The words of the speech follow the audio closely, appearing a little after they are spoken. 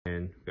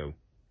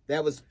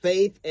That was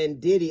Faith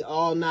and Diddy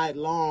all night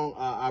long.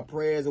 Our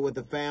prayers are with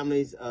the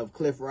families of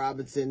Cliff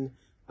Robinson,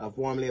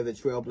 formerly of the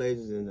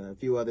Trailblazers, and a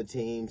few other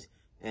teams,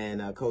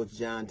 and Coach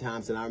John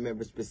Thompson. I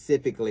remember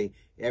specifically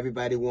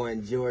everybody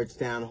wearing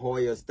Georgetown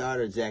Hoya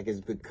starter jackets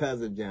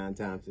because of John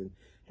Thompson.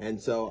 And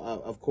so,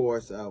 of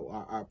course,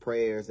 our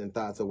prayers and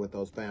thoughts are with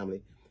those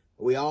families.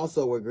 We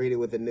also were greeted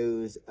with the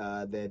news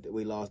that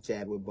we lost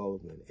Chadwick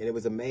Boseman. And it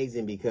was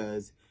amazing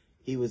because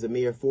he was a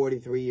mere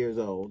 43 years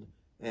old.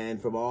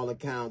 And from all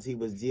accounts, he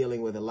was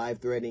dealing with a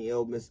life-threatening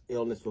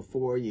illness for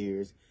 4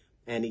 years.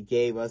 And he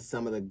gave us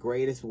some of the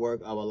greatest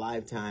work of a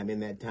lifetime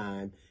in that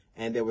time.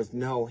 And there was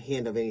no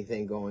hint of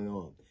anything going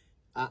on.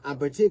 I'm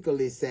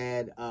particularly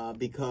sad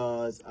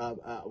because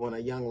when a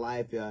young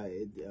life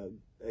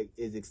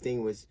is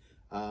extinguished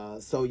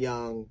so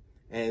young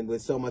and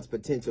with so much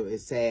potential,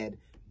 it's sad.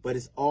 But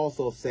it's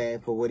also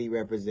sad for what he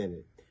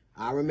represented.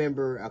 I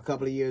remember a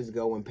couple of years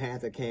ago when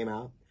Panther came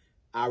out,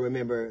 I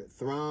remember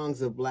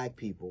throngs of black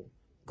people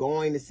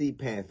going to see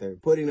Panther,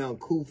 putting on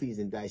kufis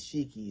and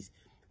dashikis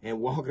and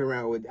walking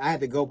around with, I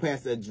had to go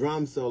past a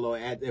drum solo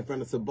in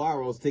front of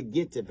Sbarro's to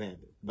get to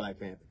Panther, Black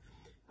Panther.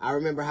 I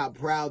remember how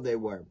proud they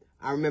were.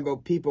 I remember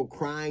people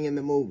crying in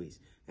the movies.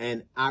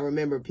 And I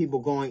remember people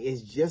going,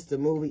 it's just a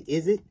movie.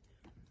 Is it?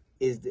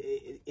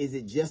 Is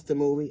it just a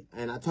movie?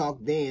 And I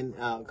talked then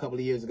a couple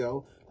of years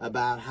ago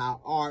about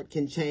how art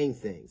can change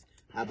things,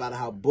 about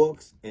how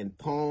books and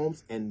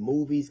poems and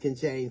movies can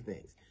change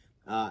things.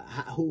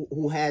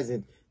 Who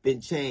hasn't been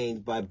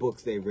changed by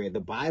books they've read? The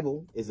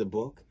Bible is a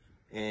book,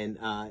 and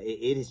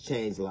it has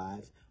changed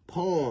lives.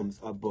 Poems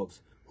are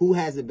books. Who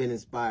hasn't been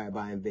inspired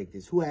by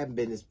Invictus? Who haven't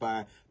been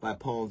inspired by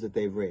poems that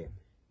they've read?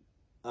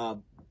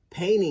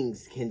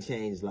 Paintings can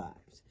change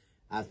lives.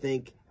 I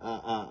think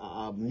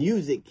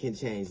music can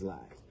change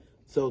lives.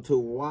 So to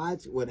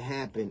watch what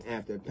happened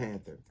after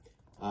Panther,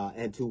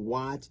 and to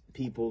watch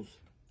people's,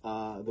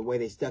 the way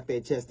they stuck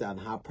their chest out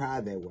and how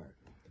proud they were,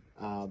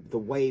 the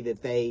way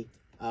that they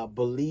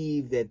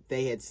believed that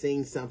they had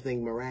seen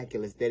something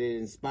miraculous, that it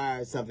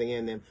inspired something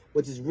in them,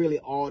 which is really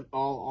all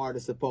art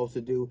is supposed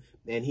to do,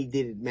 and he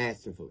did it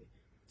masterfully.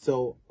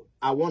 So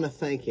I want to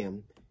thank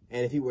him,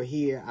 and if he were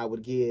here, I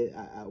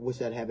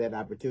wish I'd have that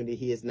opportunity.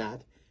 He is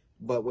not.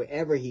 But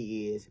wherever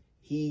he is,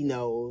 he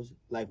knows,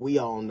 like we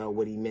all know,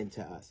 what he meant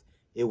to us.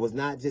 It was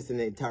not just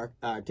an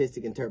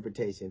artistic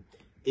interpretation.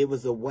 It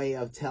was a way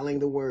of telling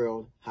the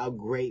world how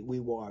great we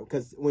were.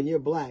 Because when you're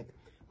black,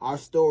 our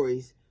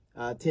stories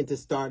tend to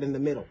start in the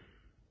middle.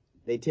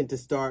 They tend to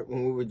start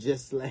when we were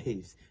just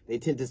slaves. They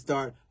tend to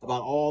start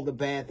about all the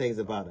bad things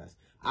about us.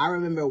 I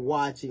remember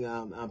watching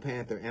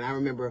Panther, and I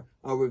remember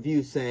a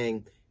review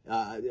saying,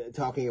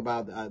 talking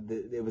about,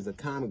 there was a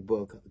comic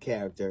book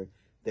character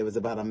that was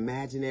about an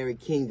imaginary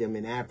kingdom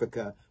in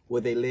Africa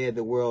where they led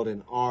the world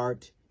in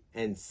art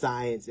and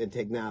science and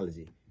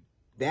technology.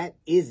 That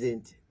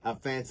isn't a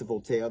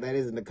fanciful tale. That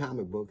isn't a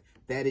comic book.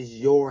 That is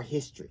your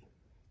history.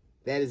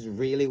 That is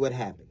really what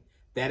happened.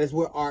 That is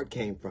where art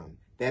came from.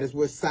 That is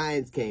where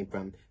science came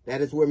from. That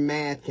is where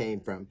math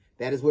came from.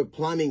 That is where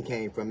plumbing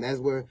came from. That is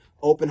where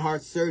open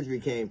heart surgery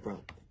came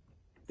from.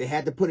 They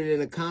had to put it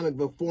in a comic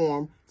book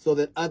form so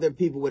that other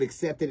people would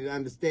accept it and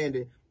understand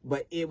it.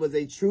 But it was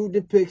a true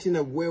depiction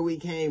of where we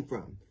came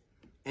from.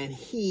 And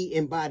he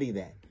embodied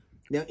that.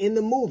 Now, in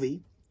the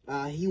movie,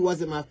 he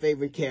wasn't my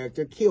favorite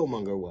character.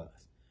 Killmonger was.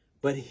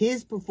 But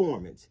his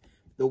performance,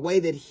 the way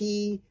that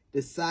he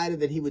decided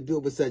that he would do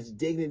it with such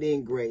dignity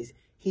and grace,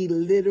 he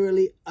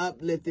literally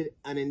uplifted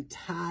an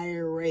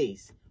entire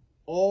race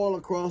all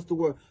across the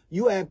world.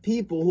 You have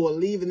people who are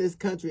leaving this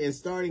country and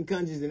starting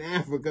countries in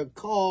Africa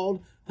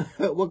called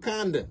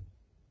Wakanda.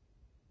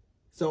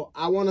 So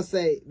I want to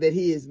say that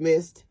he is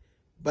missed.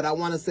 But I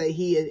want to say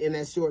he, in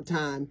that short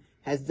time,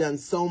 has done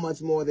so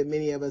much more than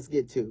many of us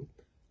get to.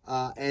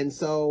 And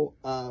so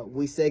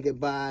we say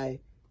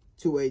goodbye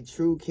to a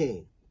true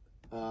king.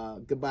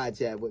 Goodbye,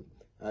 Chadwick.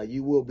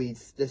 You will be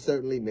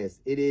certainly missed.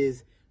 It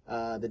is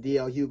the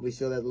D.L. Hughley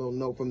Show. That little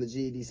note from the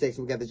GED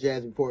section. We got the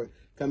Jazz Report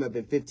coming up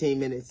in 15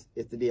 minutes.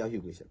 It's the D.L.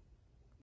 Hughley Show.